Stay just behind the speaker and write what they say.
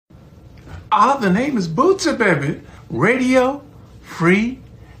The name is Bootsy, baby. Radio Free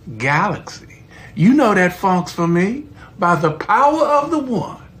Galaxy. You know that funk's for me. By the power of the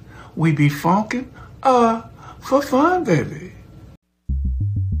one, we be funkin', for fun, baby.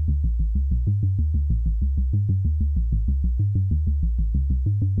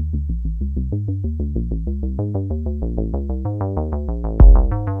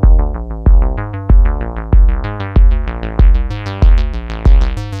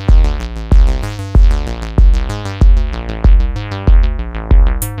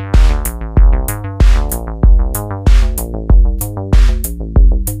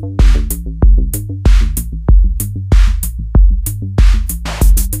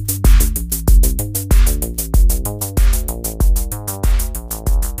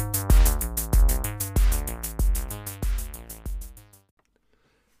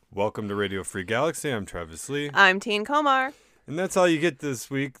 Welcome to Radio Free Galaxy. I'm Travis Lee. I'm Teen Komar. And that's all you get this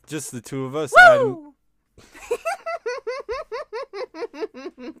week, just the two of us. Woo!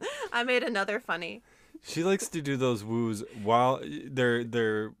 I made another funny. She likes to do those woos while they're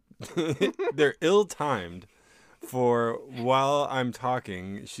they're ill-timed for while I'm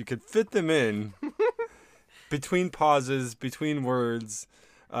talking. She could fit them in between pauses, between words,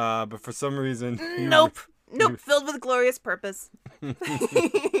 but for some reason... Nope, filled with glorious purpose.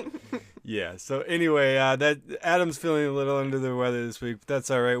 Yeah, so anyway, that Adam's feeling a little under the weather this week, but that's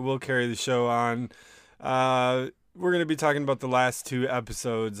all right. We'll carry the show on. We're going to be talking about the last two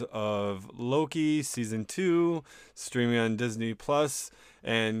episodes of Loki, Season 2, streaming on Disney+.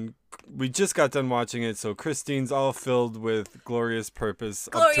 And we just got done watching it, so Christine's all filled with glorious purpose.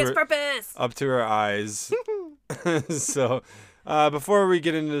 Up to her eyes. So... before we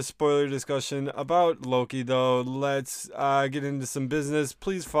get into the spoiler discussion about Loki, though, let's get into some business.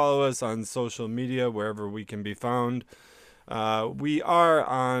 Please follow us on social media, wherever we can be found. We are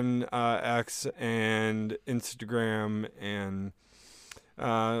on X and Instagram and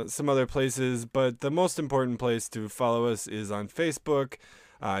some other places, but the most important place to follow us is on Facebook.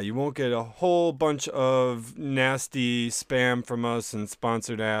 You won't get a whole bunch of nasty spam from us and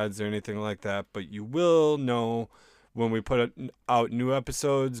sponsored ads or anything like that, but you will know when we put out new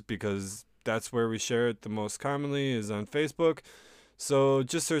episodes, because that's where we share it the most commonly, is on Facebook. So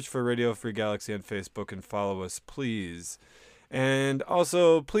just search for Radio Free Galaxy on Facebook and follow us, please. And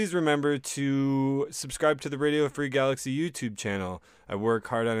also, please remember to subscribe to the Radio Free Galaxy YouTube channel. I work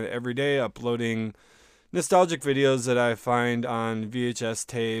hard on it every day, uploading nostalgic videos that I find on VHS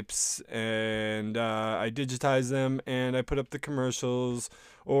tapes, and I digitize them, and I put up the commercials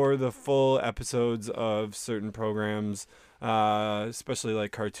or the full episodes of certain programs, especially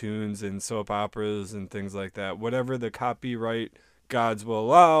like cartoons and soap operas and things like that. Whatever the copyright gods will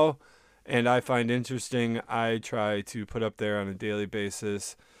allow and I find interesting, I try to put up there on a daily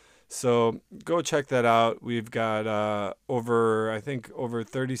basis. So go check that out. We've got over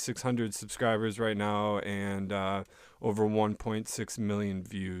 3,600 subscribers right now, and over 1.6 million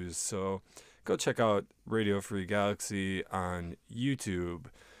views. So go check out Radio Free Galaxy on YouTube.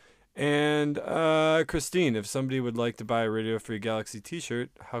 And Christine, if somebody would like to buy a Radio Free Galaxy t-shirt,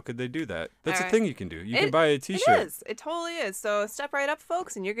 how could they do that? That's a thing you can do. You can buy a t-shirt. It is. It totally is. So step right up,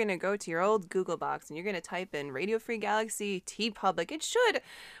 folks, and you're going to go to your old Google box, and you're going to type in Radio Free Galaxy TeePublic. It should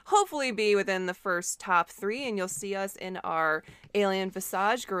hopefully be within the first top 3, and you'll see us in our alien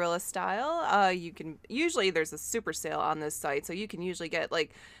visage, gorilla style. You can usually, there's a super sale on this site, so you can usually get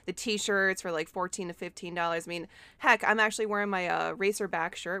like the t-shirts for like $14 to $15. I mean, heck, I'm actually wearing my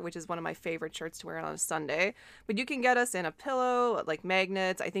Racerback shirt, which is one of my favorite shirts to wear on a Sunday. But you can get us in a pillow, like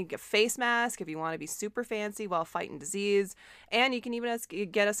magnets, I think a face mask if you want to be super fancy while fighting disease, and you can even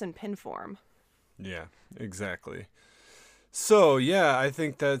get us in pin form. Yeah, exactly. So, yeah, I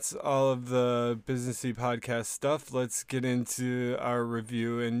think that's all of the businessy podcast stuff. Let's get into our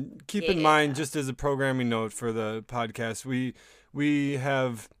review. And keep in mind, just as a programming note for the podcast, we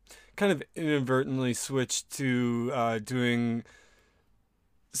have kind of inadvertently switched to doing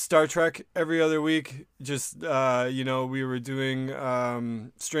Star Trek every other week. Just, we were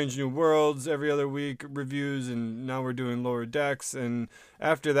doing Strange New Worlds every other week, reviews, and now we're doing Lower Decks. And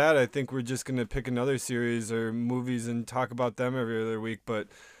after that, I think we're just going to pick another series or movies and talk about them every other week. But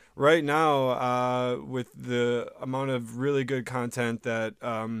right now, with the amount of really good content that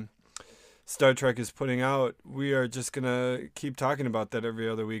Star Trek is putting out, we are just going to keep talking about that every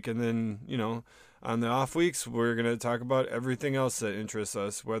other week. And then, on the off weeks, we're going to talk about everything else that interests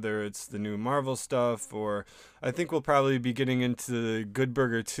us, whether it's the new Marvel stuff, or I think we'll probably be getting into Good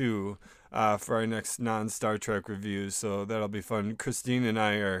Burger 2 for our next non-Star Trek review, so that'll be fun. Christine and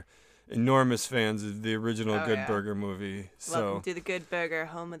I are enormous fans of the original Oh, Good yeah. Burger movie. Welcome So to the Good Burger,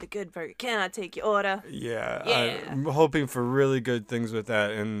 home of the Good Burger. Can I take your order? yeah, Yeah. I'm hoping for really good things with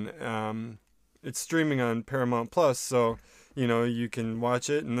that, and it's streaming on Paramount Plus, so you can watch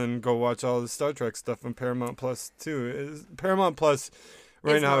it and then go watch all the Star Trek stuff on Paramount Plus too. Paramount Plus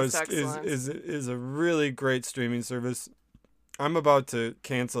right It's now most is excellent. is a really great streaming service. I'm about to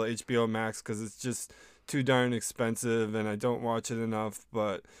cancel HBO Max because it's just too darn expensive and I don't watch it enough.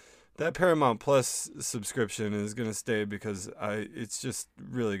 But that Paramount Plus subscription is gonna stay because it's just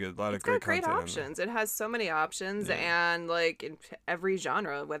really good. A lot It's of great got great content options. It has so many options, Yeah. and like in every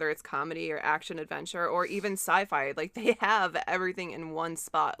genre, whether it's comedy or action adventure or even sci-fi, like they have everything in one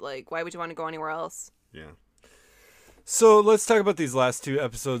spot. Like, why would you want to go anywhere else? Yeah. So let's talk about these last two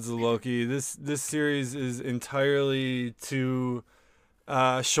episodes of Loki. This series is entirely too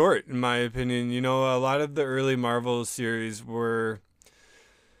short, in my opinion. A lot of the early Marvel series were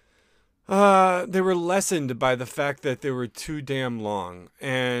they were lessened by the fact that they were too damn long,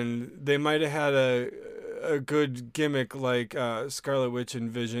 and they might have had a good gimmick like Scarlet Witch and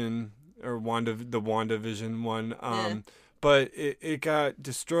Vision or the WandaVision one, Eh. but it got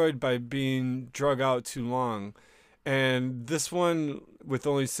destroyed by being drug out too long. And this one, with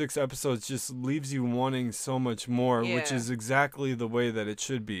only 6 episodes, just leaves you wanting so much more, which Yeah. is exactly the way that it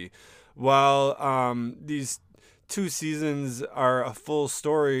should be. While these 2 seasons are a full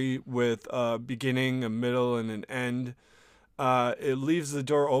story with a beginning, a middle, and an end, it leaves the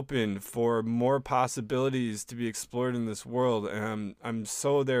door open for more possibilities to be explored in this world, and I'm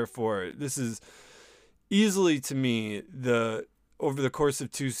so there for it. This is easily, to me, over the course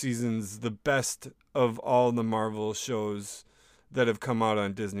of 2 seasons, the best of all the Marvel shows that have come out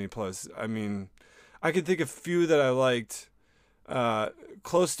on Disney Plus. I mean, I could think of a few that I liked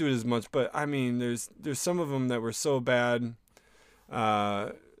close to it as much, but I mean, there's some of them that were so bad.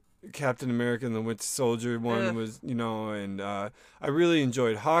 Captain America and the Winter Soldier one Ugh. was, and I really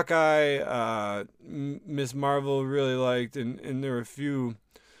enjoyed Hawkeye. Miss Marvel really liked, and there were a few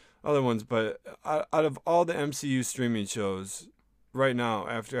other ones, but out of all the MCU streaming shows right now,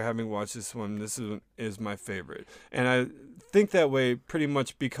 after having watched this one, this is my favorite. And I think that way pretty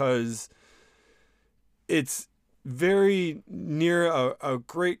much because it's very near a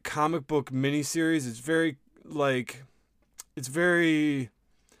great comic book miniseries. It's very, I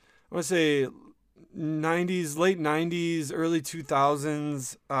want to say 90s, late 90s, early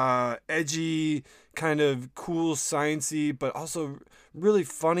 2000s, edgy, kind of cool, sciencey, but also really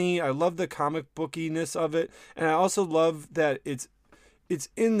funny. I love the comic bookiness of it, and I also love that it's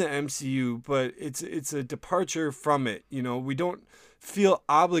in the MCU, but it's a departure from it. We don't feel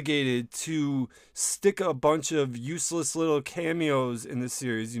obligated to stick a bunch of useless little cameos in the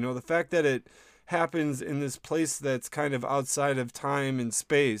series. The fact that it happens in this place that's kind of outside of time and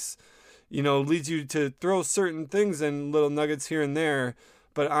space, leads you to throw certain things in, little nuggets here and there,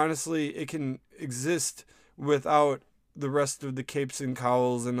 but honestly, it can exist without the rest of the capes and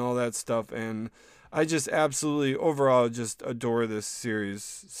cowls and all that stuff. And I just absolutely, overall, just adore this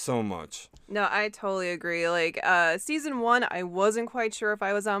series so much. No, I totally agree. Like, season 1, I wasn't quite sure if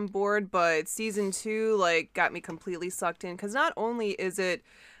I was on board, but season 2, like, got me completely sucked in. Because not only is it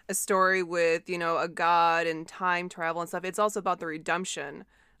a story with, a god and time travel and stuff, it's also about the redemption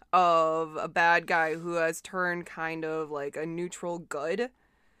of a bad guy who has turned kind of like a neutral good,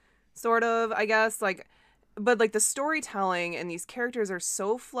 sort of, I guess. Like, but like the storytelling and these characters are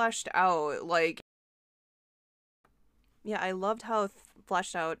so fleshed out. Like, yeah, I loved how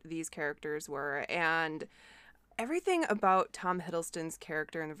fleshed out these characters were, and everything about Tom Hiddleston's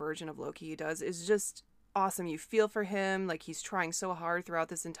character and the version of Loki he does is just awesome. You feel for him, like he's trying so hard throughout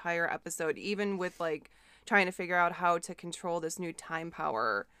this entire episode, even with like trying to figure out how to control this new time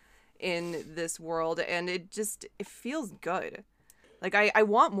power in this world, and it feels good. Like, I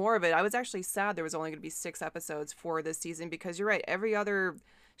want more of it. I was actually sad there was only going to be 6 episodes for this season, because you're right, every other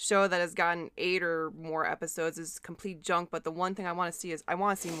show that has gotten 8 or more episodes is complete junk, but the one thing I want to see is I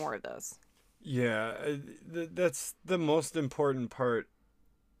want to see more of this. Yeah, that's the most important part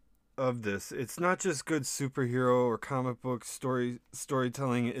of this. It's not just good superhero or comic book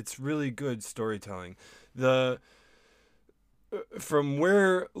storytelling, it's really good storytelling. From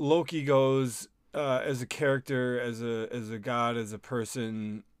where Loki goes as a character, as a god, as a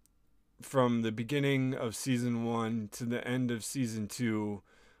person, from the beginning of season 1 to the end of season 2,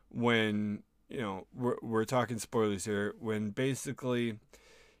 when we're talking spoilers here, when basically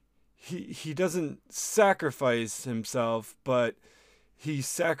he doesn't sacrifice himself, but he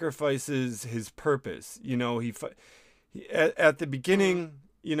sacrifices his purpose. At the beginning,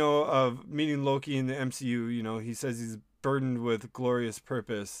 of meeting Loki in the MCU, he says he's burdened with glorious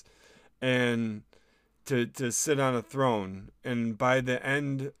purpose. and to sit on a throne. And by the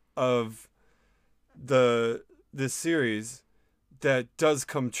end of this series, that does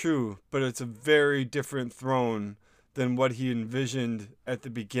come true, but it's a very different throne than what he envisioned at the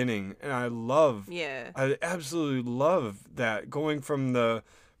beginning. And I absolutely love that, going from the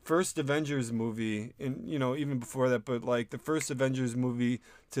first Avengers movie, and even before that, but like the first Avengers movie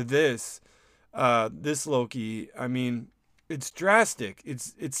to this Loki. I mean, it's drastic.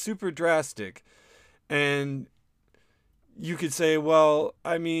 It's super drastic. And you could say, well,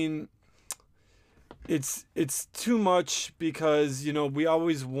 I mean, it's too much because we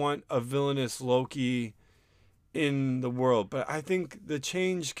always want a villainous Loki in the world, but I think the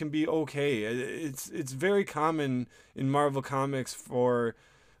change can be okay. It's very common in Marvel Comics for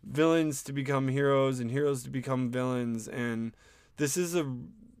villains to become heroes and heroes to become villains, and this is a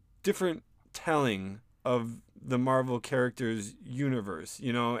different telling of the Marvel characters universe,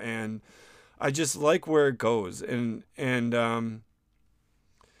 and I just like where it goes, and that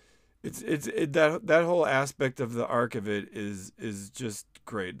whole aspect of the arc of it is just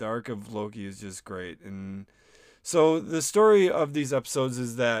great. The arc of Loki is just great. And so the story of these episodes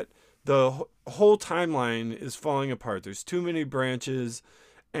is that the whole timeline is falling apart. There's too many branches,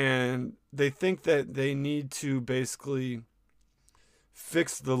 and they think that they need to basically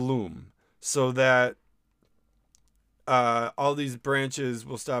fix the loom so that all these branches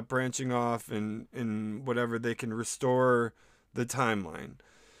will stop branching off, and whatever, they can restore the timeline.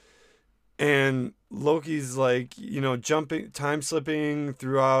 And Loki's like, jumping, time slipping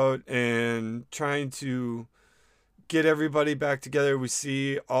throughout and trying to get everybody back together. We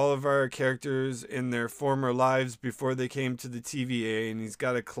see all of our characters in their former lives before they came to the TVA, and he's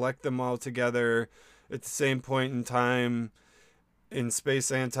got to collect them all together at the same point in time, in space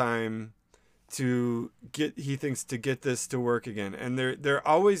and time, he thinks, to get this to work again. And there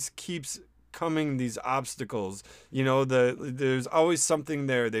always keeps coming these obstacles. There's always something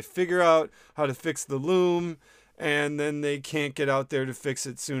there. They figure out how to fix the loom, and then they can't get out there to fix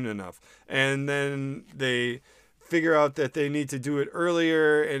it soon enough. And then they figure out that they need to do it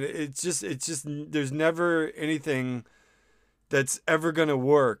earlier, and it's just there's never anything that's ever going to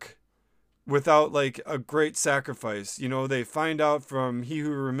work without like a great sacrifice. They find out from He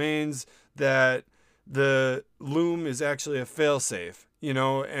Who Remains that the loom is actually a failsafe,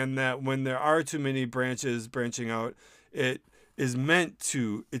 and that when there are too many branches branching out, that's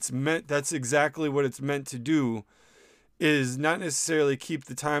exactly what it's meant to do, is not necessarily keep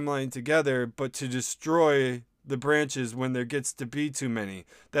the timeline together, but to destroy the branches when there gets to be too many.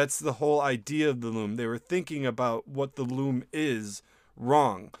 That's the whole idea of the loom. They were thinking about what the loom is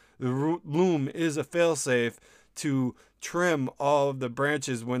wrong. The loom is a failsafe to trim all of the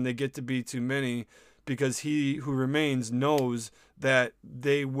branches when they get to be too many, because He Who Remains knows that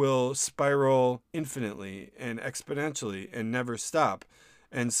they will spiral infinitely and exponentially and never stop.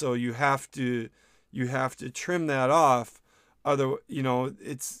 And so you have to trim that off.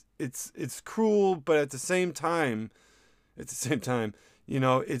 It's cruel, but at the same time,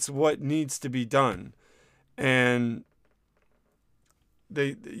 it's what needs to be done. And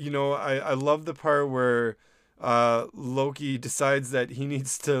I love the part where Loki decides that he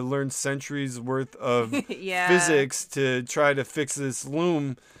needs to learn centuries worth of physics to try to fix this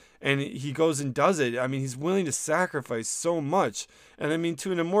loom, and he goes and does it. I mean, he's willing to sacrifice so much. And I mean,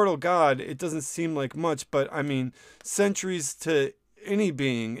 to an immortal god, it doesn't seem like much, but I mean, centuries to any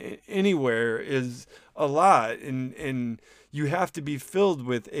being anywhere is a lot, and you have to be filled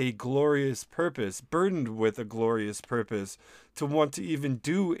with a glorious purpose, burdened with a glorious purpose, to want to even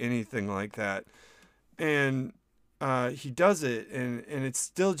do anything like that. And he does it, and it's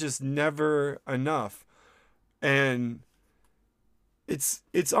still just never enough. And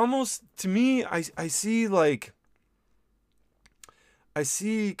it's almost, to me, I see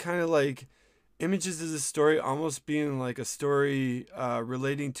kind of like images of the story almost being like a story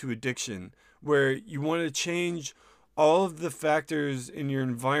relating to addiction, where you want to change all of the factors in your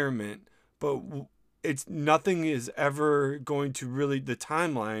environment, but nothing is ever going to really, the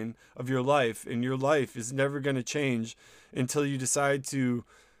timeline of your life, and your life is never going to change until you decide to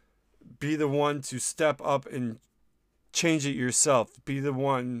be the one to step up and change it yourself. Be the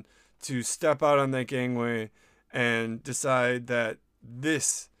one to step out on that gangway and decide that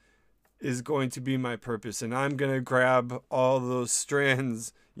this is going to be my purpose, and I'm going to grab all those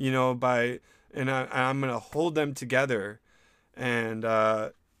strands, I'm going to hold them together. And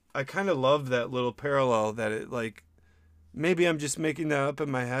I kind of love that little parallel, that it, like, maybe I'm just making that up in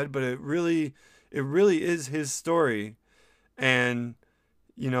my head, but it really is his story. And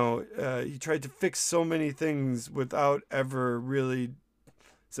he tried to fix so many things without ever really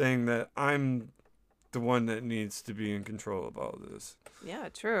saying that I'm the one that needs to be in control of all this. Yeah,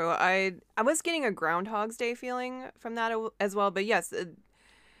 true. I was getting a Groundhog's Day feeling from that as well, but yes,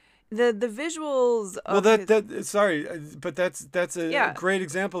 the visuals Well, of sorry, but that's a Yeah. great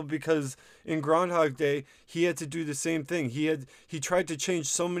example, because in Groundhog Day he had to do the same thing. He tried to change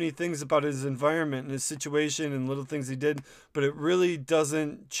so many things about his environment and his situation and little things he did, but it really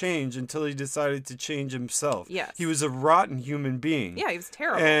doesn't change until he decided to change himself. Yes. He was a rotten human being. Yeah, he was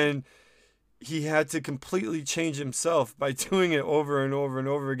terrible. And he had to completely change himself by doing it over and over and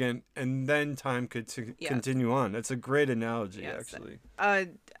over again, and then time could continue on. That's a great analogy, actually.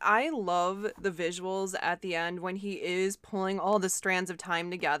 I love the visuals at the end when he is pulling all the strands of time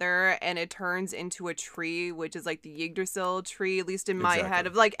together and it turns into a tree, which is like the Yggdrasil tree, at least in my head.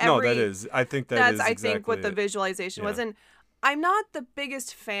 Of like every. No, that is. I think that's exactly I think what the it. visualization was. And I'm not the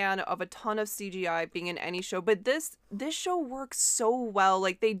biggest fan of a ton of CGI being in any show, but this show works so well.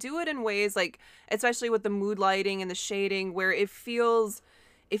 Like they do it in ways like, especially with the mood lighting and the shading, where it feels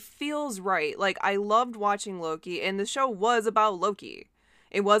right. Like I loved watching Loki, and the show was about Loki.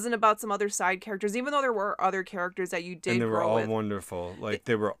 It wasn't about some other side characters, even though there were other characters that you did and they were grow all with. wonderful. Like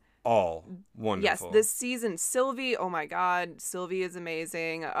they were all wonderful. Yes, this season, Sylvie, oh my god, Sylvie is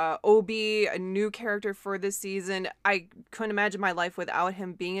amazing. Obi, a new character for this season. I couldn't imagine my life without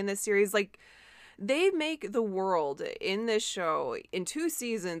him being in this series. Like, they make the world in this show in 2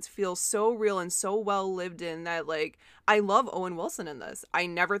 seasons feel so real and so well lived in that, like, I love Owen Wilson in this. I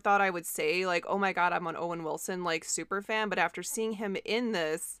never thought I would say, like, oh my god, I'm an Owen Wilson, like, super fan, but after seeing him in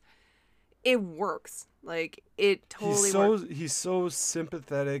this, it works. Like, it totally works. He's so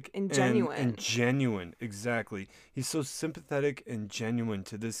sympathetic and genuine. And genuine, exactly. He's so sympathetic and genuine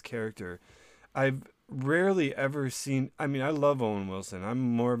to this character. I've rarely ever seen... I mean, I love Owen Wilson. I'm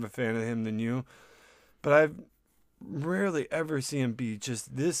more of a fan of him than you. But I've rarely ever seen him be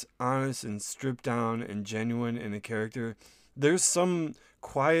just this honest and stripped down and genuine in a character. There's some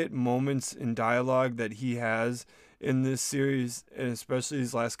quiet moments in dialogue that he has in this series, and especially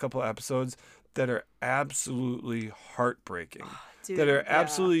these last couple episodes, that are absolutely heartbreaking. Dude, that are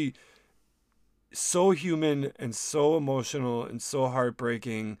absolutely so human and so emotional and so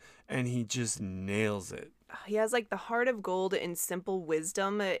heartbreaking, and he just nails it. He has like the heart of gold and simple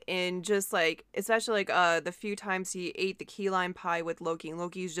wisdom, in just like, especially like the few times he ate the key lime pie with Loki, and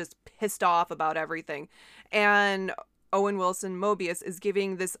Loki's just pissed off about everything, and Owen Wilson, Mobius, is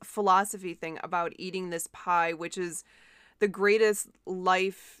giving this philosophy thing about eating this pie, which is the greatest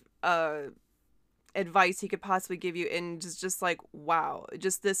life advice he could possibly give you. And just like, wow,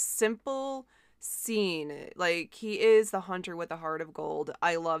 just this simple scene. Like, he is the hunter with the heart of gold.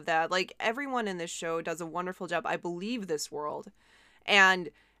 I love that. Like, everyone in this show does a wonderful job. I believe this world. And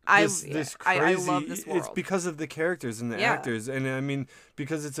I love this world. It's because of the characters and the actors. And I mean,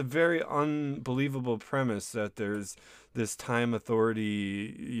 because it's a very unbelievable premise that there's this time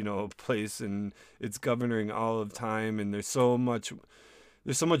authority, place, and it's governing all of time, and there's so much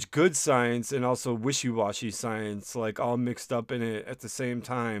good science and also wishy-washy science, like, all mixed up in it at the same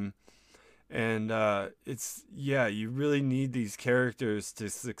time. And you really need these characters to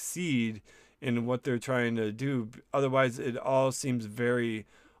succeed in what they're trying to do. Otherwise, it all seems very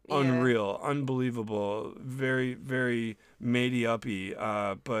unreal, unbelievable, very, very matey-uppy.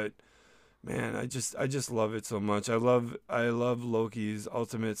 But man, I just love it so much. I love Loki's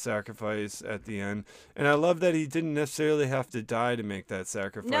ultimate sacrifice at the end, and I love that he didn't necessarily have to die to make that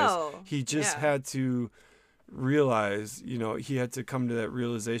sacrifice. No, he just had to realize, he had to come to that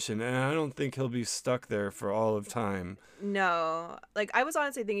realization, and I don't think he'll be stuck there for all of time. No, like, I was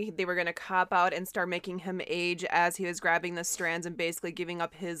honestly thinking they were gonna cop out and start making him age as he was grabbing the strands and basically giving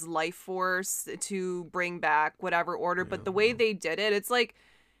up his life force to bring back whatever order. But the way they did it, it's like,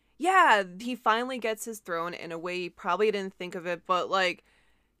 yeah, he finally gets his throne in a way he probably didn't think of it, but like,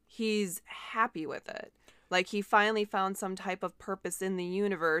 he's happy with it. Like, he finally found some type of purpose in the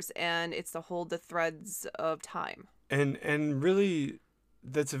universe, and it's to hold the threads of time. And really,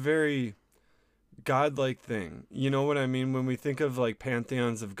 that's a very godlike thing. You know what I mean? When we think of like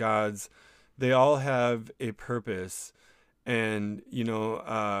pantheons of gods, they all have a purpose, and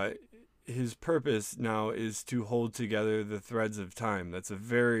his purpose now is to hold together the threads of time. That's a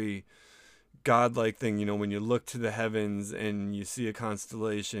very godlike thing. When you look to the heavens and you see a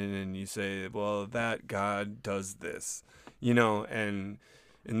constellation and you say, well, that god does this, and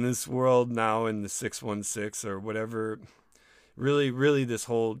in this world now, in the 616 or whatever, really this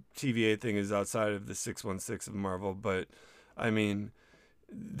whole TVA thing is outside of the 616 of Marvel. But I mean,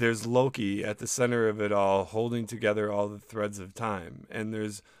 there's Loki at the center of it all, holding together all the threads of time, and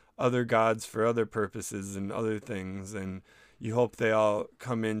there's other gods for other purposes and other things. And you hope they all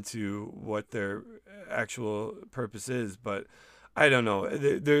come into what their actual purpose is. But I don't know.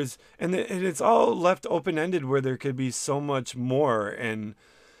 And it's all left open ended where there could be so much more, and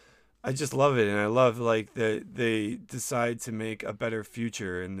I just love it. And I love like that they decide to make a better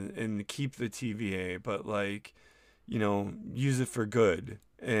future and keep the TVA, but like, use it for good,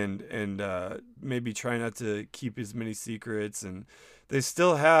 and maybe try not to keep as many secrets. And they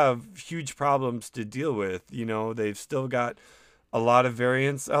still have huge problems to deal with. They've still got a lot of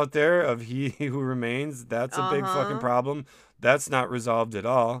variants out there of He Who Remains. That's a big fucking problem. That's not resolved at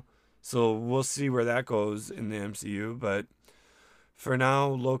all. So we'll see where that goes in the MCU. But for now,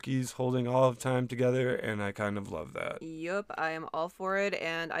 Loki's holding all of time together, and I kind of love that. Yup, I am all for it,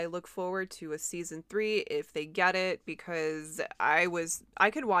 and I look forward to a season 3 if they get it, because I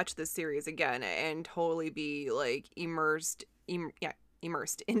could watch this series again and totally be like immersed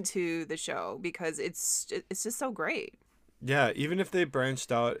into the show, because it's just so great. Yeah, even if they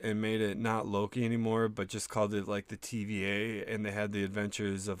branched out and made it not Loki anymore, but just called it like the TVA, and they had the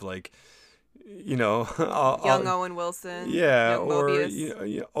adventures of like, young Owen Wilson, yeah, young or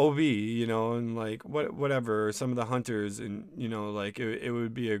Mobius. OB, and like whatever, or some of the hunters, and like it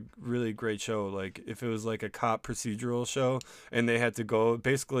would be a really great show. Like if it was like a cop procedural show, and they had to go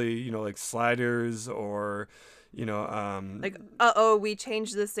basically, like Sliders, or like, we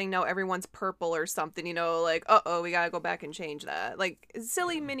changed this thing, now everyone's purple or something, like, we gotta go back and change that. Like,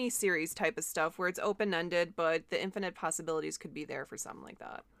 silly mini-series type of stuff where it's open-ended, but the infinite possibilities could be there for something like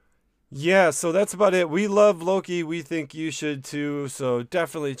that. Yeah, so that's about it. We love Loki. We think you should too. So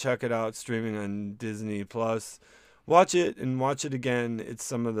definitely check it out, streaming on Disney Plus. Watch it and watch it again. It's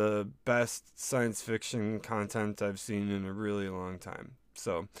some of the best science fiction content I've seen in a really long time.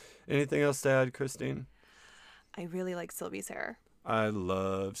 So, anything else to add, Christine? I really like Sylvie's hair. I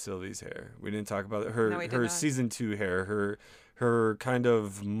love Sylvie's hair. We didn't talk about it. No, we did Her not. season 2 hair, her kind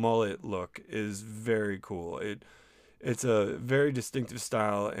of mullet look is very cool. It's a very distinctive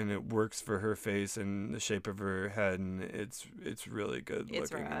style, and it works for her face and the shape of her head, and it's really good looking.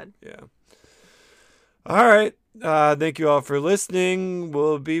 It's rad. Yeah. All right. Thank you all for listening.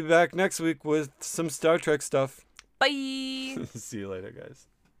 We'll be back next week with some Star Trek stuff. Bye. See you later, guys.